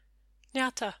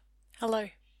Nyata, hello.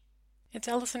 It's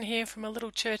Alison here from a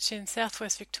little church in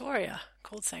southwest Victoria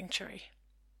called Sanctuary.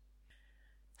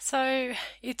 So,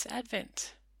 it's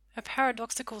Advent, a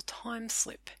paradoxical time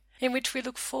slip in which we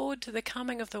look forward to the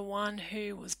coming of the one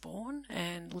who was born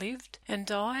and lived and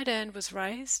died and was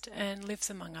raised and lives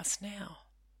among us now.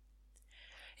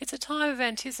 It's a time of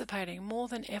anticipating more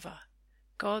than ever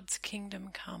God's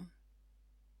kingdom come.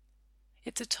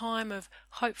 It's a time of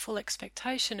hopeful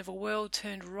expectation of a world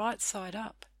turned right side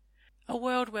up, a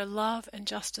world where love and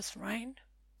justice reign,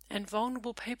 and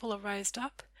vulnerable people are raised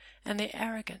up, and the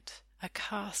arrogant are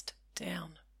cast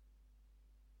down.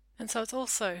 And so it's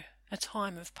also a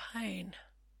time of pain,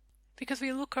 because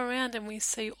we look around and we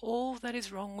see all that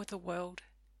is wrong with the world.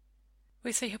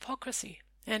 We see hypocrisy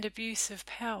and abuse of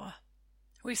power.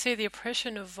 We see the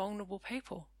oppression of vulnerable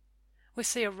people. We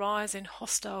see a rise in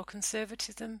hostile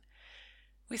conservatism.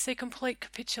 We see complete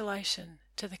capitulation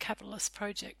to the capitalist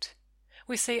project.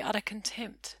 We see utter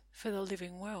contempt for the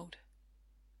living world.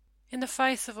 In the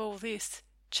face of all this,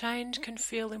 change can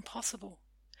feel impossible,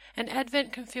 and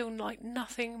Advent can feel like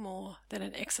nothing more than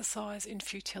an exercise in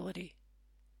futility.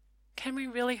 Can we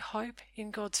really hope in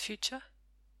God's future?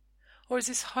 Or is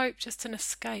this hope just an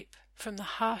escape from the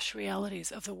harsh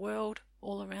realities of the world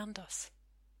all around us?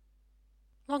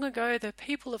 Long ago, the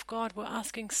people of God were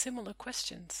asking similar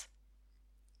questions.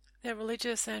 Their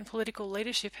religious and political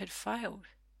leadership had failed.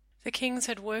 The kings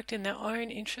had worked in their own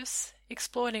interests,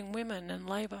 exploiting women and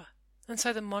labour, and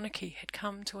so the monarchy had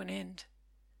come to an end.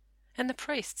 And the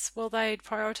priests, well, they'd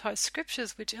prioritised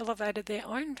scriptures which elevated their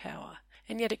own power,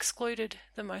 and yet excluded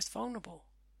the most vulnerable.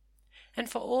 And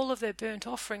for all of their burnt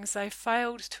offerings, they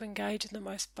failed to engage in the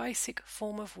most basic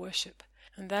form of worship,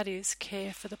 and that is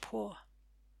care for the poor.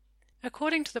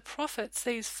 According to the prophets,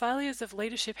 these failures of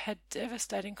leadership had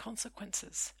devastating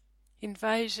consequences.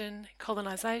 Invasion,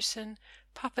 colonisation,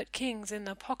 puppet kings in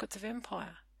the pockets of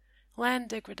empire, land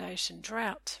degradation,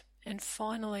 drought, and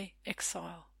finally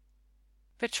exile.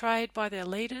 Betrayed by their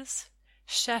leaders,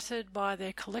 shattered by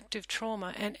their collective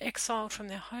trauma, and exiled from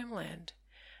their homeland,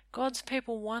 God's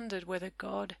people wondered whether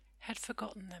God had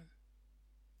forgotten them.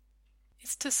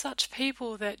 It's to such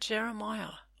people that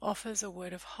Jeremiah offers a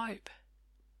word of hope.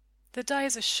 The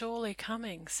days are surely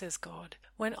coming, says God,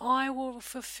 when I will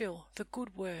fulfill the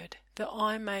good word that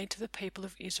I made to the people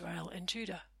of Israel and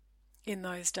Judah. In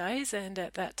those days and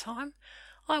at that time,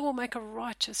 I will make a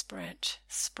righteous branch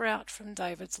sprout from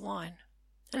David's line,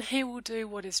 and he will do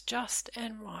what is just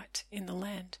and right in the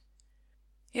land.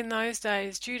 In those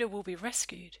days, Judah will be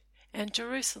rescued, and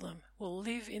Jerusalem will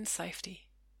live in safety,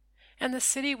 and the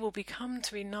city will become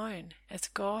to be known as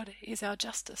God is our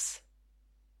justice.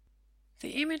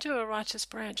 The image of a righteous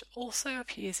branch also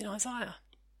appears in Isaiah.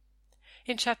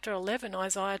 In chapter 11,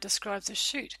 Isaiah describes a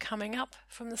shoot coming up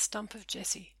from the stump of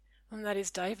Jesse, and that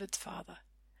is David's father.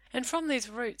 And from these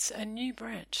roots a new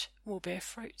branch will bear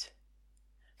fruit.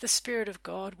 The Spirit of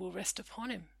God will rest upon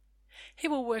him. He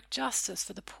will work justice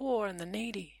for the poor and the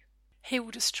needy. He will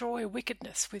destroy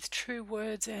wickedness with true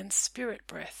words and spirit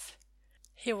breath.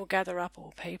 He will gather up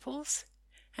all peoples,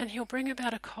 and he'll bring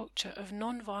about a culture of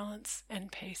non-violence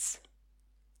and peace.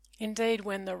 Indeed,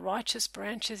 when the righteous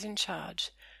branch is in charge,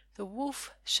 the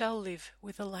wolf shall live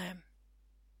with the lamb.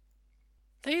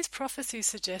 These prophecies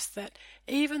suggest that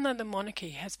even though the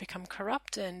monarchy has become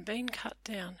corrupt and been cut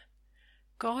down,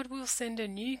 God will send a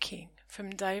new king from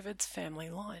David's family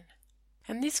line.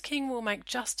 And this king will make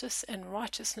justice and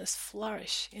righteousness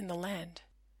flourish in the land.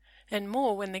 And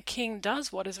more, when the king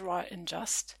does what is right and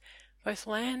just, both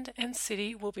land and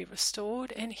city will be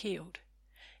restored and healed.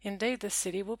 Indeed, the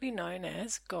city will be known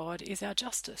as God is our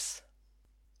justice.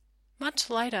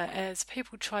 Much later, as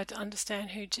people tried to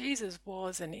understand who Jesus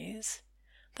was and is,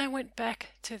 they went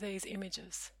back to these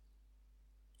images.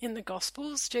 In the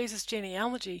Gospels, Jesus'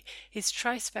 genealogy is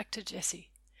traced back to Jesse,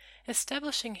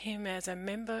 establishing him as a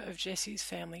member of Jesse's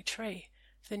family tree,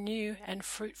 the new and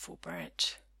fruitful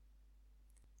branch.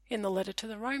 In the letter to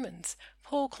the Romans,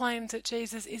 Paul claims that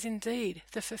Jesus is indeed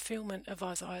the fulfillment of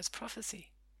Isaiah's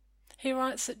prophecy. He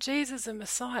writes that Jesus, the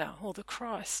Messiah, or the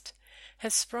Christ,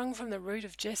 has sprung from the root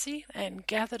of Jesse and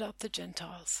gathered up the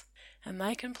Gentiles, and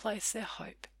they can place their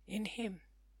hope in him.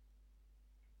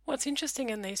 What's interesting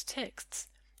in these texts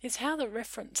is how the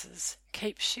references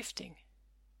keep shifting.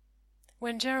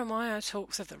 When Jeremiah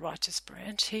talks of the righteous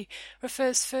branch, he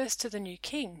refers first to the new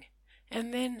king,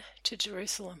 and then to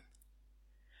Jerusalem.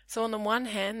 So on the one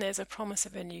hand, there's a promise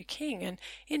of a new king, an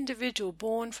individual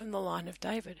born from the line of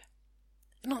David.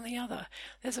 And on the other,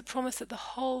 there's a promise that the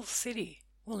whole city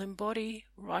will embody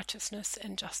righteousness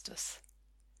and justice.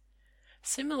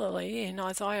 Similarly, in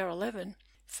Isaiah 11,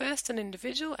 First an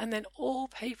individual and then all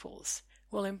peoples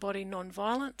will embody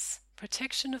non-violence,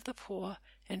 protection of the poor,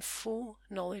 and full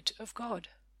knowledge of God.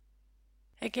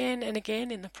 Again and again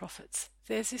in the prophets,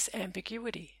 there's this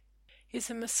ambiguity. Is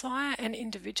the Messiah an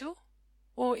individual,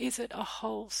 or is it a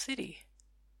whole city?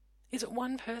 Is it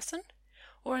one person,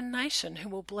 or a nation who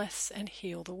will bless and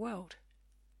heal the world?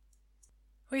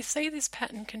 We see this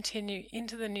pattern continue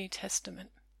into the New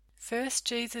Testament. First,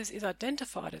 Jesus is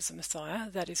identified as the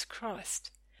Messiah, that is Christ.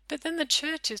 But then the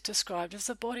church is described as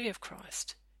the body of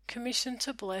Christ, commissioned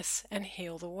to bless and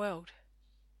heal the world.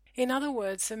 In other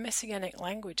words, the messianic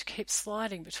language keeps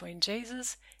sliding between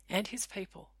Jesus and his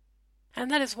people.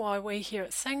 And that is why we here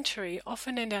at Sanctuary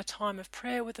often end our time of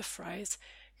prayer with the phrase,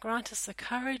 "Grant us the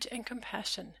courage and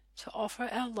compassion to offer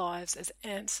our lives as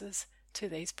answers to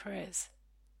these prayers."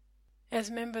 As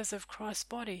members of Christ's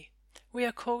body, we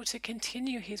are called to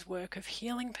continue his work of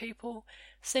healing people,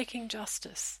 seeking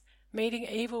justice, meeting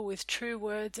evil with true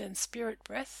words and spirit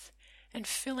breath, and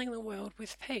filling the world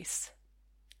with peace.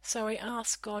 So we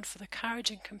ask God for the courage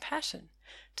and compassion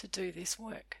to do this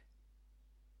work.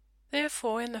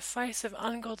 Therefore, in the face of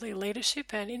ungodly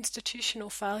leadership and institutional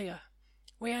failure,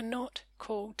 we are not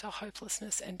called to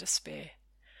hopelessness and despair,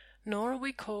 nor are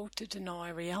we called to deny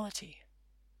reality.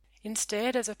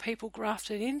 Instead, as a people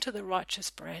grafted into the righteous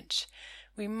branch,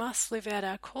 we must live out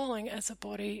our calling as a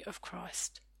body of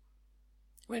Christ.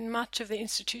 When much of the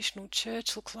institutional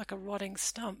church looks like a rotting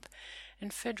stump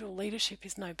and federal leadership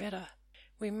is no better,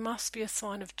 we must be a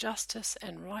sign of justice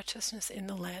and righteousness in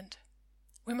the land.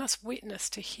 We must witness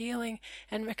to healing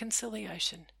and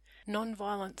reconciliation,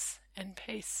 non-violence and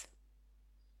peace.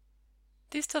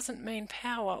 This doesn't mean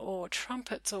power or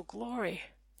trumpets or glory.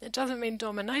 It doesn't mean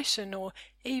domination or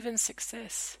even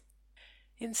success.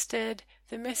 Instead,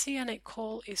 the messianic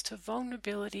call is to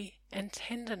vulnerability and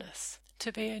tenderness,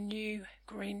 to be a new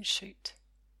green shoot.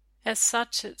 As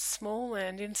such, it's small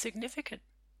and insignificant,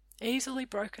 easily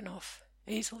broken off,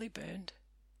 easily burned.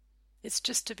 It's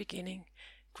just a beginning,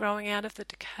 growing out of the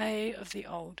decay of the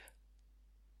old.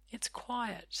 It's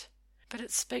quiet, but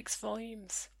it speaks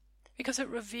volumes, because it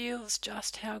reveals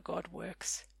just how God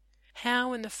works.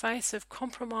 How in the face of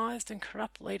compromised and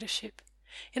corrupt leadership,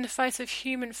 in the face of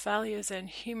human failures and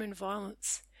human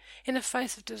violence, in the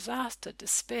face of disaster,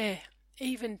 despair,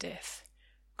 even death,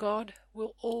 God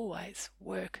will always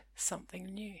work something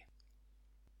new.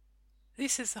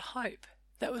 This is the hope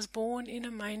that was born in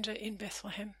a manger in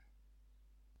Bethlehem.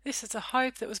 This is the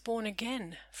hope that was born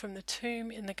again from the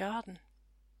tomb in the garden.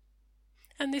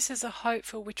 And this is a hope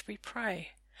for which we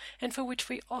pray and for which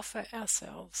we offer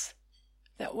ourselves,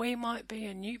 that we might be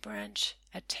a new branch,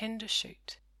 a tender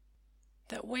shoot,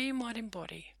 that we might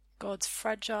embody God's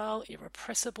fragile,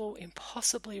 irrepressible,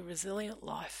 impossibly resilient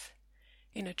life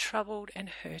in a troubled and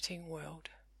hurting world.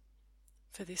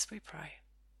 For this we pray.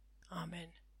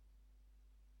 Amen.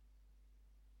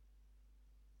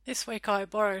 This week I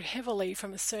borrowed heavily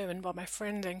from a sermon by my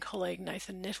friend and colleague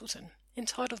Nathan Nettleton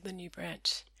entitled The New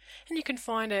Branch, and you can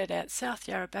find it at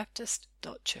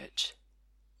southyarrabaptist.church.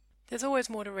 There's always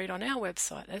more to read on our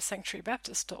website at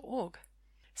sanctuarybaptist.org.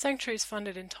 Sanctuary is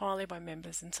funded entirely by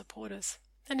members and supporters,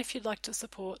 and if you'd like to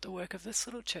support the work of this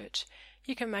little church,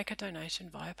 you can make a donation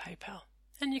via PayPal,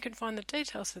 and you can find the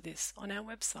details for this on our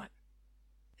website.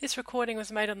 This recording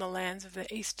was made on the lands of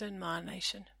the Eastern Maar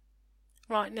Nation.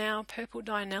 Right now, purple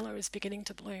dianella is beginning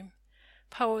to bloom.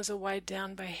 Poas are weighed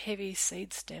down by heavy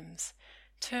seed stems.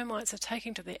 Termites are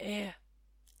taking to the air,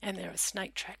 and there are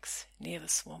snake tracks near the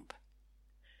swamp.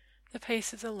 The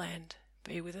peace of the land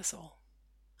be with us all.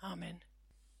 Amen.